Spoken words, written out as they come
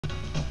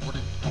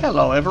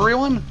Hello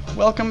everyone,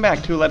 welcome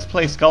back to Let's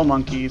Play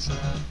SkullMonkeys.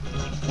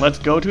 Let's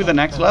go to the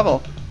next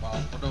level.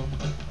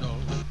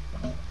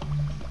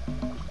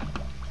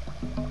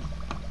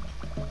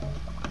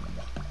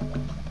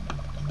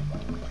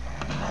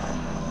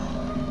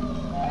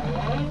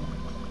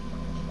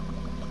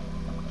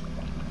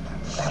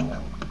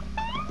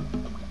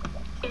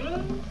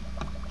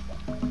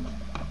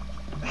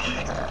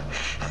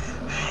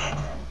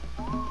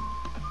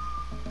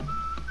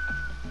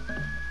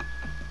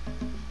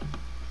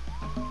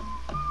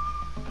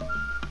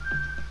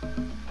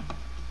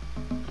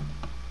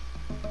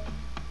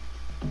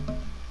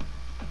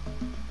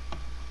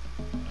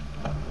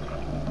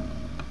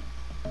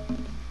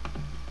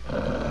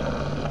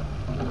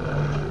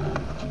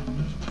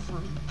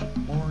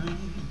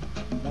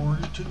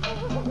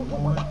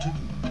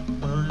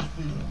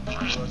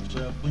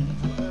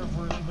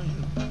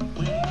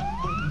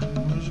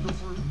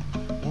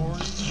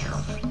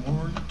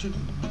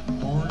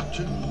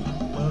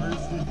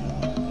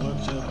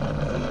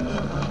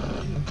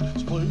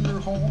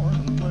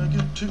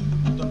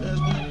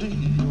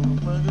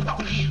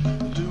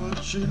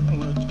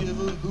 Let's give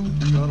a hoot,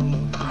 we oughta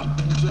love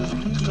it. Says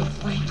he's a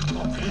freak,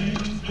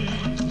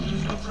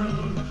 he's the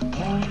fruit.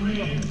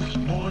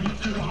 More you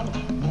do,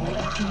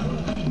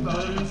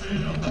 better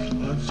feel.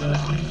 Let's have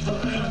things for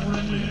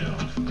every meal.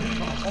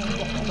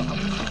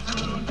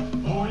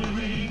 More you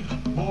eat,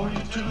 more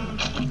you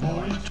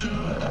do,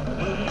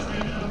 better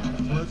feel.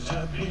 Let's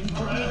have things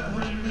for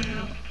every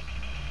meal.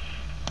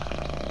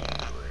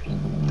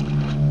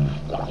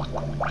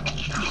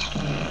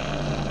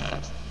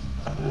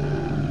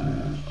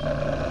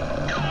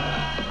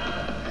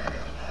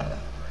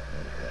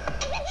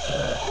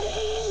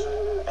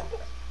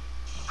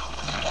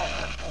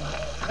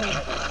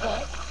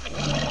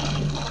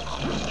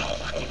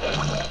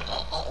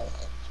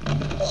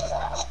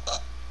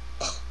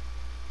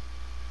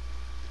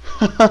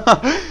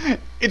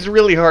 It's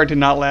really hard to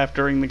not laugh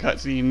during the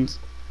cutscenes.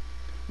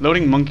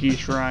 Loading monkey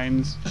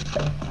shrines.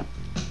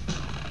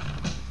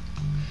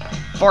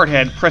 Fart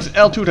head. Press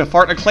L2 to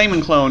fart a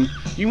Clayman clone.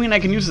 You mean I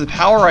can use the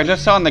power I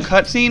just saw in the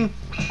cutscene?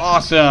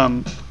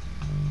 Awesome.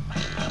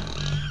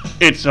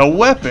 It's a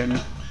weapon.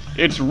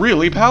 It's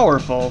really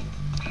powerful.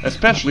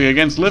 Especially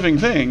against living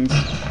things.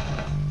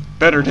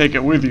 Better take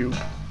it with you.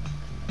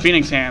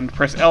 Phoenix hand.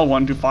 Press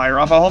L1 to fire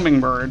off a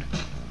hummingbird.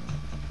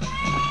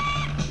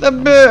 The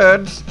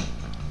birds!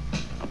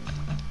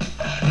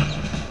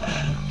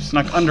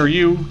 Snuck under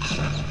you.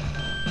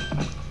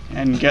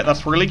 And get the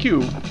swirly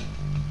cube.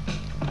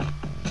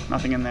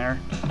 Nothing in there.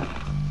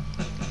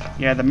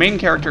 Yeah, the main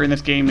character in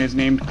this game is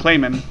named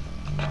Clayman.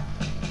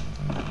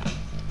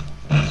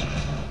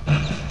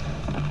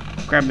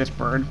 Grab this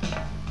bird.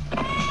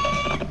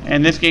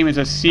 And this game is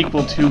a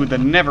sequel to The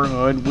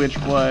Neverhood, which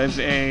was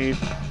a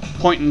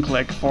point and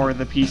click for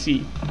the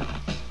PC.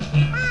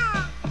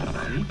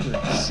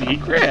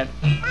 Secret!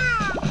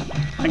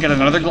 I got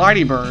another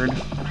glidey bird.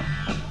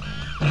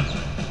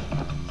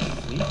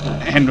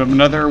 And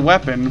another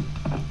weapon,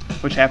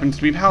 which happens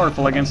to be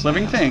powerful against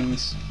living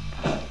things.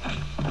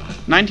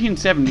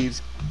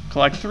 1970s.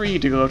 Collect 3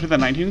 to go to the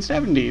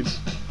 1970s.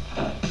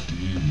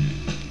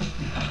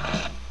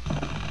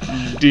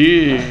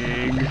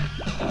 Dig.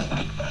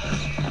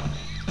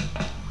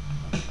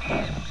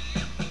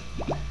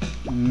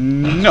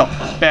 No,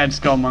 bad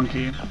skull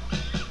monkey.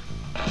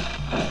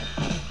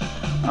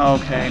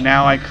 Okay,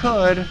 now I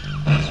could...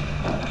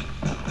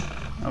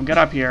 Oh, get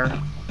up here.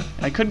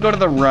 I could go to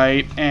the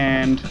right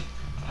and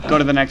go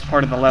to the next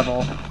part of the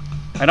level.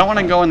 I don't want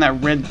to go in that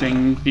red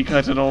thing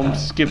because it'll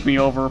skip me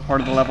over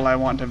part of the level I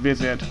want to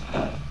visit.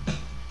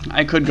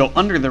 I could go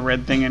under the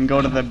red thing and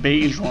go to the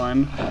beige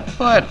one,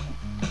 but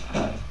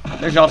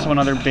there's also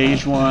another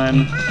beige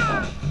one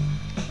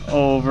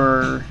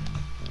over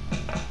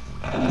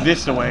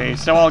this way,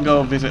 so I'll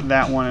go visit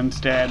that one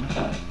instead.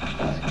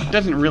 It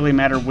doesn't really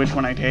matter which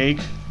one I take,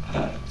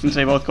 since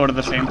they both go to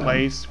the same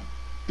place.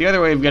 The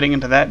other way of getting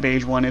into that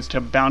beige one is to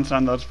bounce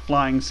on those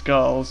flying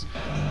skulls,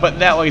 but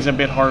that way's a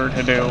bit harder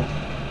to do.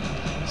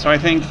 So I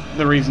think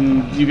the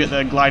reason you get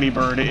the glidey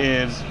bird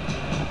is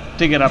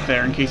to get up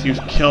there in case you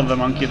kill the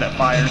monkey that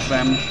fires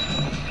them.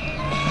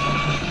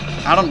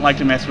 I don't like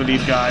to mess with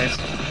these guys.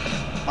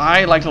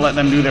 I like to let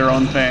them do their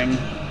own thing.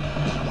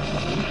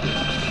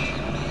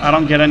 I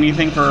don't get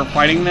anything for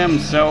fighting them,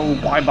 so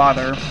why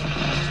bother?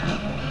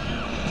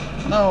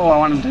 No, I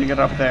wanted to get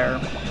up there.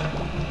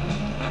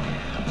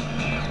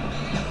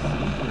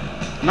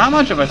 Not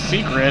much of a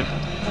secret.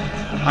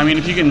 I mean,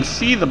 if you can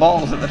see the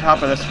balls at the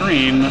top of the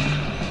screen...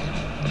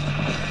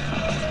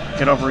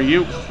 Get over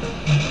you.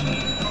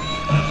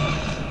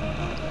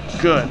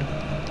 Good.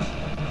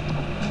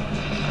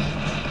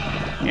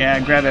 Yeah,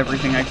 grab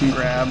everything I can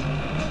grab.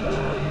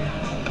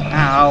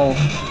 Ow.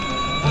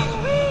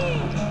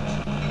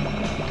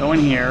 Go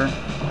in here.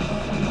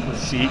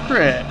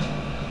 Secret.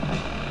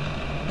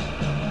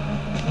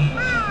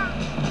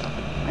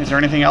 Is there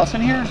anything else in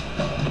here?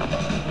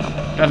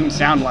 Doesn't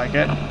sound like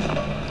it.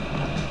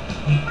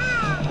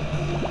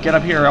 Get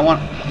up here, I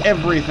want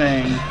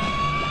everything.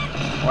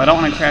 Well, I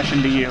don't want to crash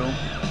into you.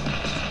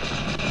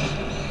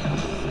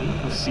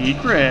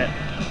 Secret.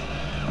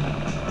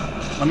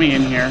 Let me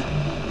in here.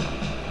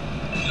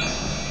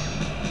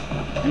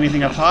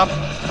 Anything up top?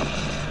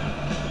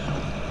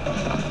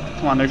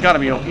 Come on, there's gotta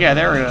be a... Yeah,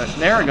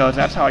 there it goes.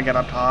 That's how I get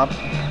up top.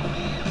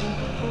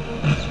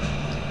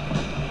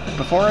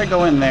 Before I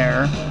go in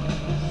there...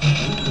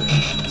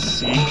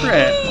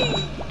 Secret.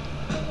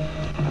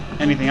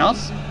 Anything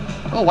else?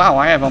 Oh wow,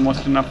 I have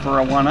almost enough for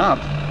a 1-up.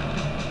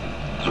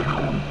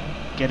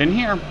 Get in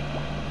here.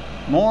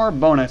 More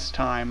bonus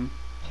time.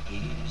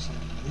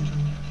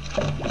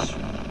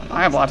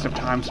 I have lots of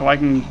time, so I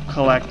can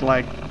collect,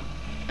 like,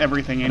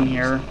 everything in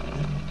here.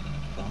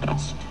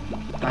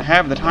 I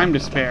have the time to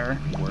spare.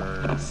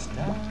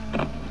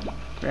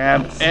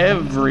 Grab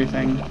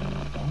everything.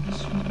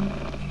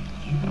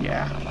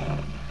 Yeah.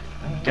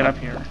 Get up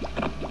here.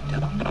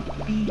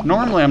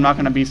 Normally I'm not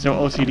going to be so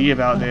OCD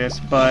about this,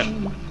 but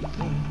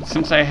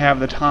since I have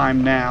the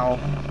time now,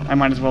 I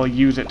might as well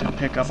use it to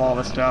pick up all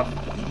the stuff.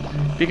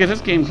 Because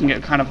this game can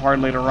get kind of hard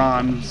later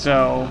on,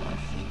 so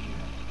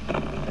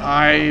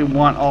I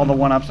want all the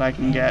 1-ups I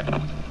can get.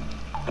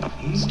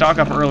 Stock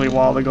up early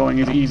while the going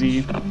is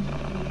easy.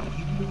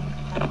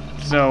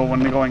 So when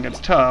the going gets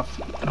tough,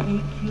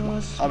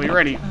 I'll be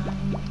ready.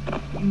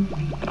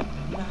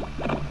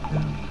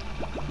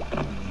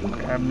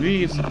 Grab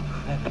these.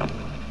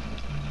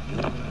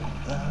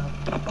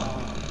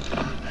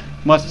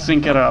 Must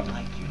sync it up.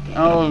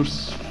 Oh,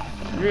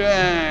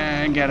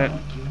 yeah, I get it.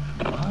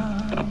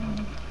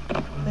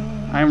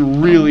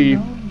 I'm really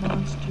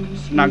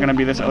not gonna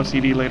be this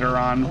OCD later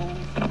on.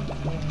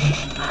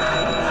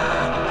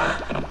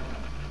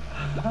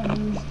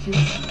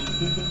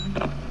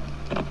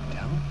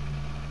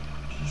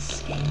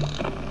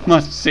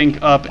 Must sync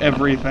up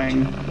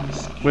everything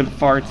with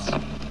farts.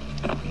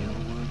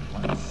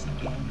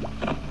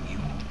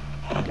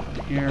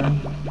 Here.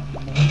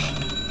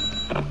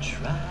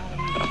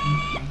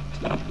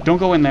 Don't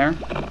go in there.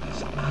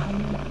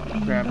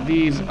 Grab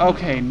these.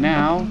 Okay,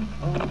 now...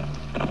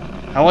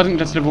 I wasn't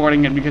just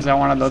avoiding it because I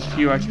wanted those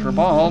few extra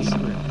balls.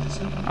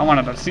 I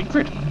wanted a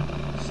secret.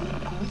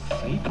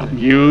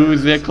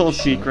 Musical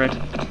secret.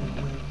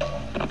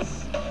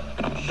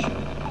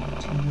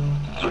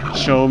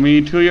 Show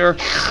me to your...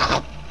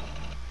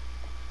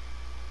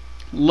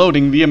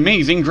 Loading the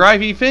amazing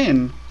drivey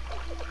fin.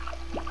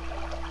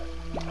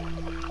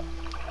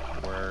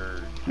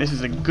 This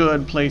is a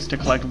good place to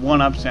collect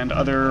 1-ups and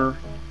other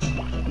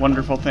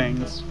wonderful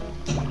things.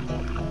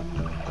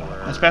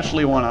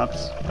 Especially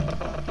 1-ups.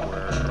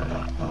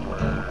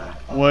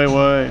 Way.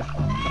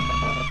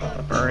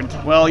 Birds.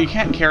 Well, you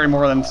can't carry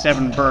more than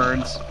 7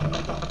 birds.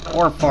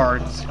 Or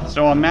farts.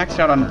 So I'm maxed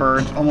out on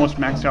birds, almost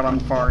maxed out on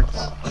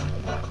farts.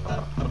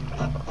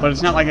 But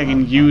it's not like I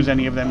can use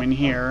any of them in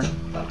here.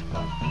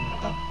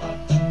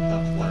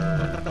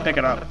 Pick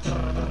it up.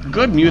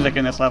 Good music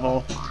in this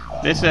level.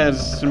 This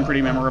has some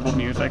pretty memorable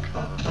music.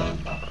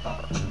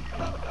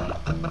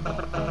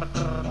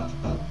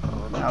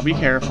 Now be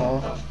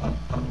careful.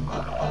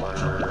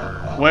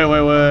 Way.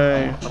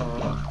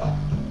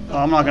 Oh,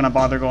 I'm not gonna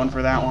bother going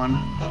for that one.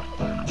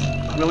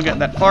 We'll get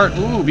that fart.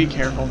 Ooh, be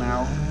careful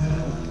now.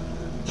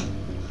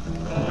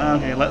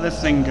 Okay, let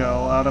this thing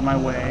go out of my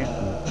way.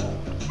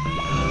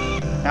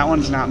 That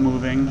one's not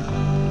moving.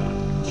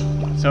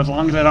 So as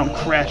long as I don't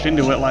crash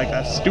into it like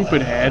a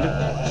stupid head,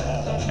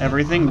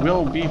 everything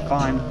will be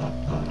fine.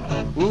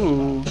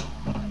 Ooh.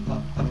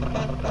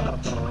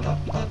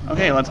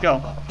 Okay, let's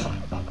go.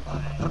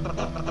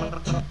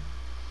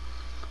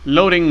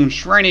 Loading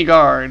Shriny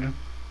Guard.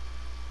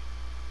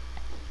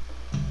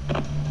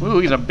 Ooh,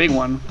 he's a big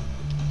one.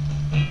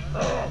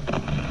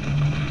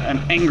 An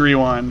angry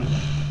one.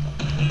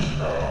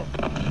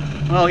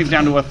 Well, he's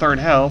down to a 3rd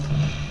health.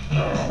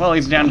 Well,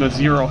 he's down to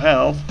 0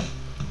 health.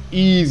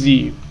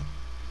 Easy.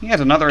 He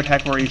has another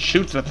attack where he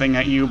shoots the thing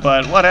at you,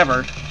 but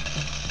whatever.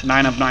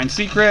 9 of 9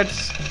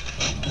 secrets.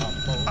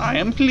 I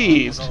am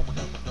pleased.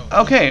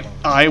 Okay,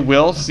 I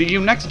will see you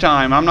next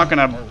time. I'm not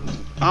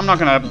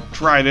gonna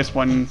try this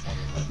one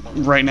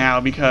right now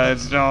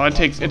because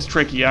it's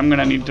tricky. I'm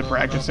gonna need to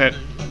practice it.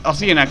 I'll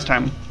see you next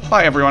time.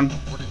 Bye, everyone.